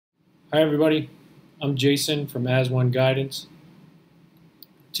Hi everybody, I'm Jason from As One Guidance.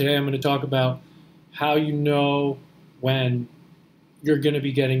 Today I'm going to talk about how you know when you're going to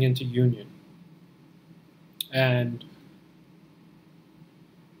be getting into union. And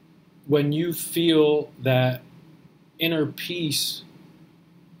when you feel that inner peace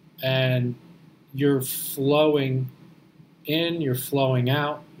and you're flowing in, you're flowing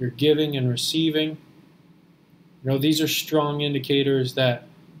out, you're giving and receiving, these are strong indicators that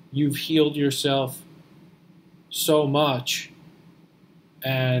you've healed yourself so much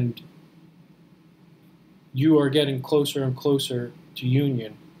and you are getting closer and closer to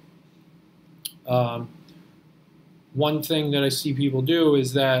union. One thing that I see people do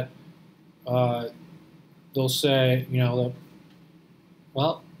is that they'll say,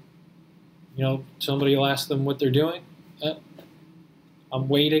 somebody will ask them what they're doing. I'm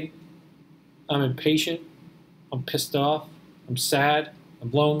waiting. I'm impatient. I'm pissed off. I'm sad. I'm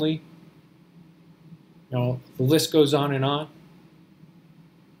lonely. The list goes on and on.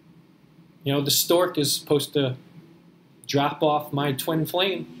 The stork is supposed to drop off my twin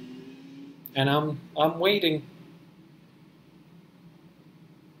flame, and I'm waiting.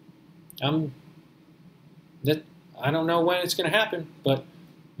 I don't know when it's going to happen, but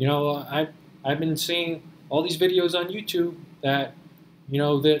I've been seeing all these videos on YouTube that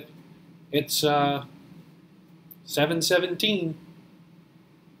that it's 7:17,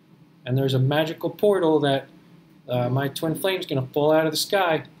 and there's a magical portal that my twin flame's going to fall out of the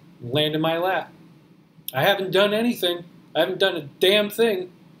sky and land in my lap. I haven't done anything. I haven't done a damn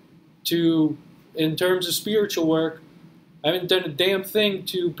thing in terms of spiritual work. I haven't done a damn thing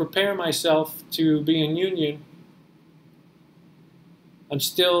to prepare myself to be in union. I'm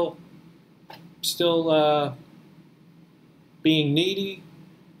still being needy,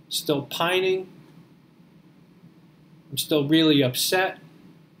 still pining. I'm still really upset.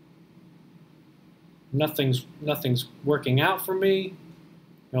 Nothing's working out for me.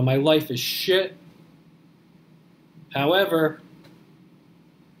 My life is shit. However,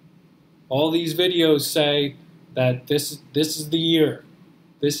 all these videos say that this is the year.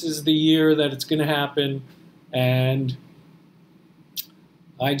 This is the year that it's going to happen, and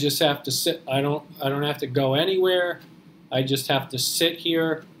I just have to sit. I don't have to go anywhere. I just have to sit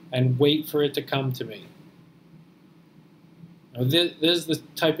here and wait for it to come to me. This is the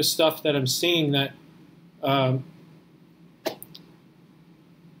type of stuff that I'm seeing that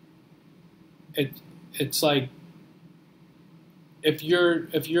it's like if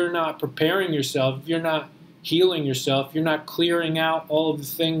you're not preparing yourself, if you're not healing yourself, if you're not clearing out all of the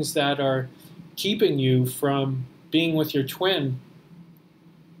things that are keeping you from being with your twin,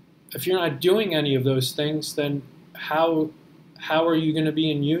 if you're not doing any of those things, then how are you going to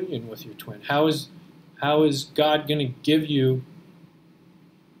be in union with your twin? How is God going to give you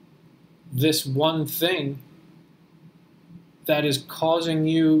this one thing that is causing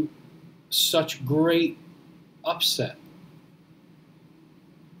you such great upset?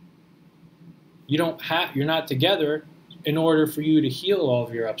 You're not together in order for you to heal all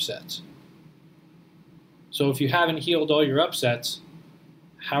of your upsets. So if you haven't healed all your upsets,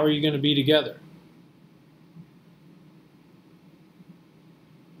 how are you going to be together?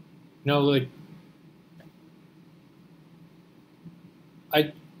 Like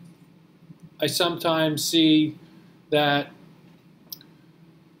I sometimes see that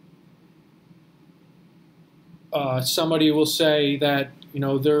somebody will say that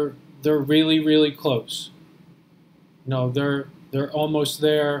they're really, really close. They're almost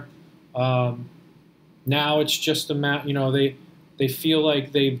there. Now it's just a matter. They feel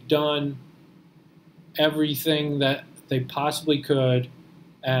like they've done everything that they possibly could,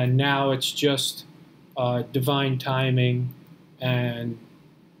 and now it's just divine timing. And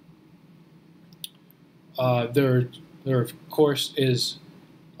there of course is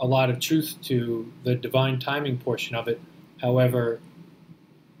a lot of truth to the divine timing portion of it. However,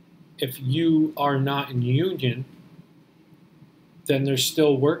 if you are not in union, then there's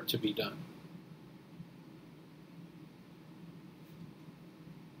still work to be done.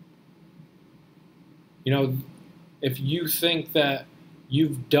 If you think that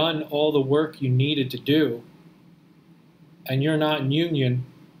you've done all the work you needed to do and you're not in union,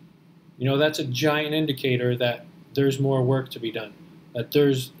 that's a giant indicator that there's more work to be done, that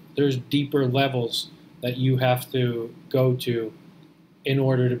there's deeper levels that you have to go to in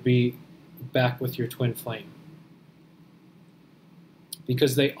order to be back with your twin flame.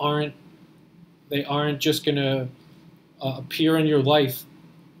 Because they aren't just going to appear in your life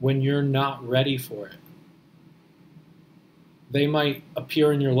when you're not ready for it. They might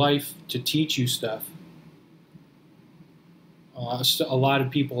appear in your life to teach you stuff. A lot of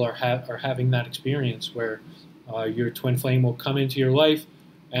people are having that experience where your twin flame will come into your life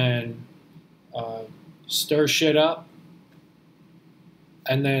and uh, stir shit up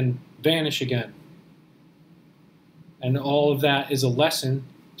and then vanish again. And all of that is a lesson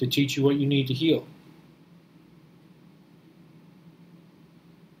to teach you what you need to heal.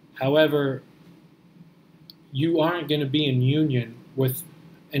 However, you aren't going to be in union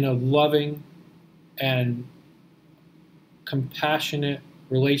in a loving and compassionate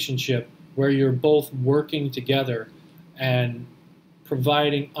relationship where you're both working together and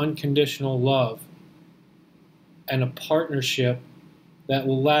providing unconditional love and a partnership that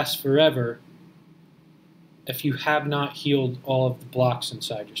will last forever if you have not healed all of the blocks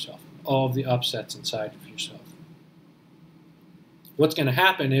inside yourself, all of the upsets inside of yourself. What's going to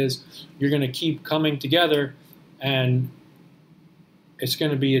happen is you're going to keep coming together and it's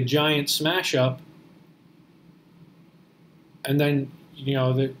going to be a giant smash up, and then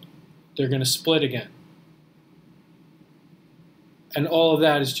they're going to split again. And all of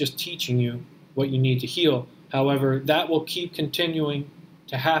that is just teaching you what you need to heal. However, that will keep continuing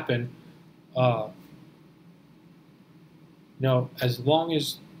to happen as long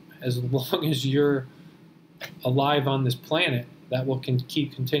as you're alive on this planet, that will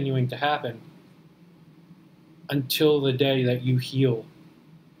keep continuing to happen until the day that you heal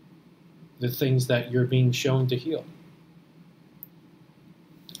the things that you're being shown to heal.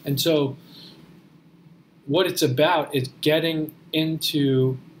 And so what it's about is getting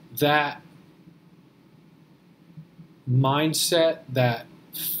into that mindset, that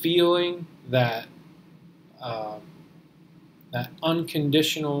feeling, that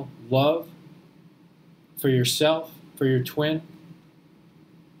unconditional love for yourself, for your twin.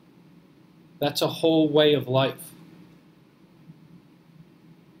 That's a whole way of life.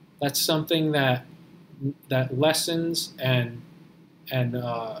 That's something that lessons and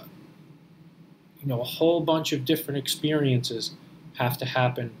a whole bunch of different experiences have to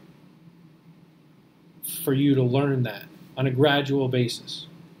happen for you to learn that on a gradual basis.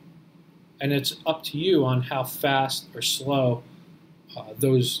 And it's up to you on how fast or slow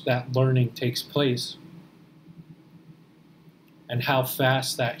that learning takes place, and how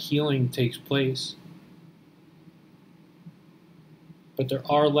fast that healing takes place. But there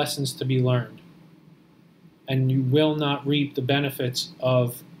are lessons to be learned, and you will not reap the benefits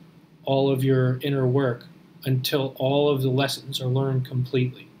of all of your inner work until all of the lessons are learned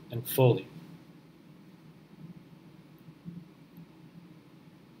completely and fully.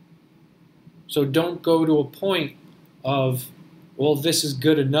 So don't go to a point of, well, this is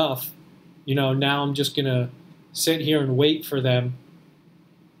good enough. Now I'm just going to sit here and wait for them.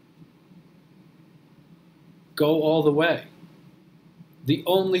 Go all the way. The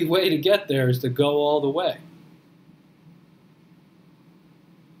only way to get there is to go all the way.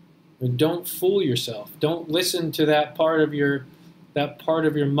 And don't fool yourself. Don't listen to that part of your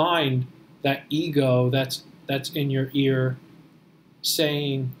mind, that ego that's in your ear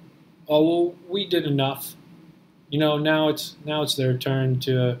saying, "Oh, well, we did enough. Now it's their turn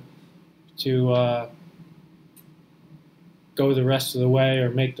to go the rest of the way or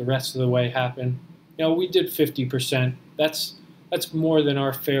make the rest of the way happen. We did 50%. That's more than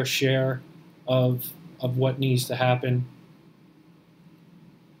our fair share of what needs to happen."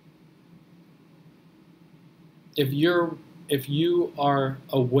 If you are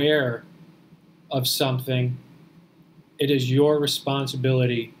aware of something, it is your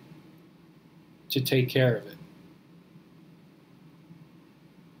responsibility to take care of it.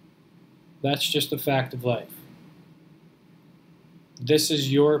 That's just a fact of life. This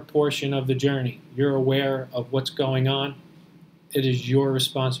is your portion of the journey. You're aware of what's going on. It is your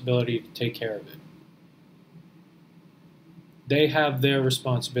responsibility to take care of it. They have their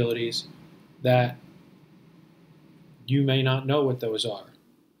responsibilities that you may not know what those are,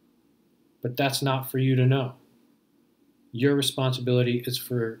 but that's not for you to know. Your responsibility is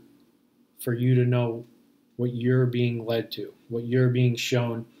for you to know what you're being led to, what you're being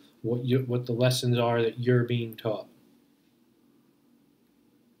shown, what the lessons are that you're being taught.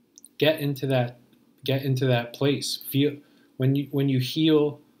 Get into that place. Feel when you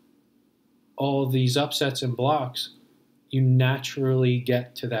heal all of these upsets and blocks, you naturally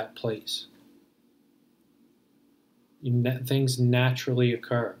get to that place. Things naturally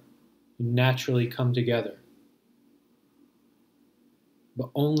occur. You naturally come together.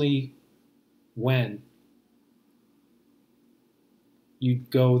 But only when you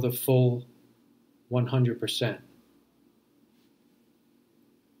go the full 100%.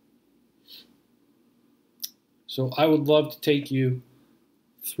 So I would love to take you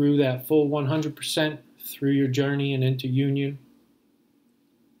through that full 100%, through your journey and into union.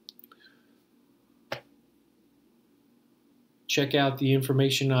 check out the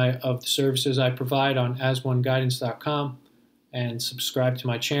information of the services I provide on asoneguidance.com and subscribe to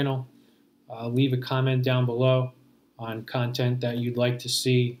my channel. Leave a comment down below on content that you'd like to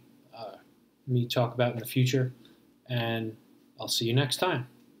see me talk about in the future, and I'll see you next time.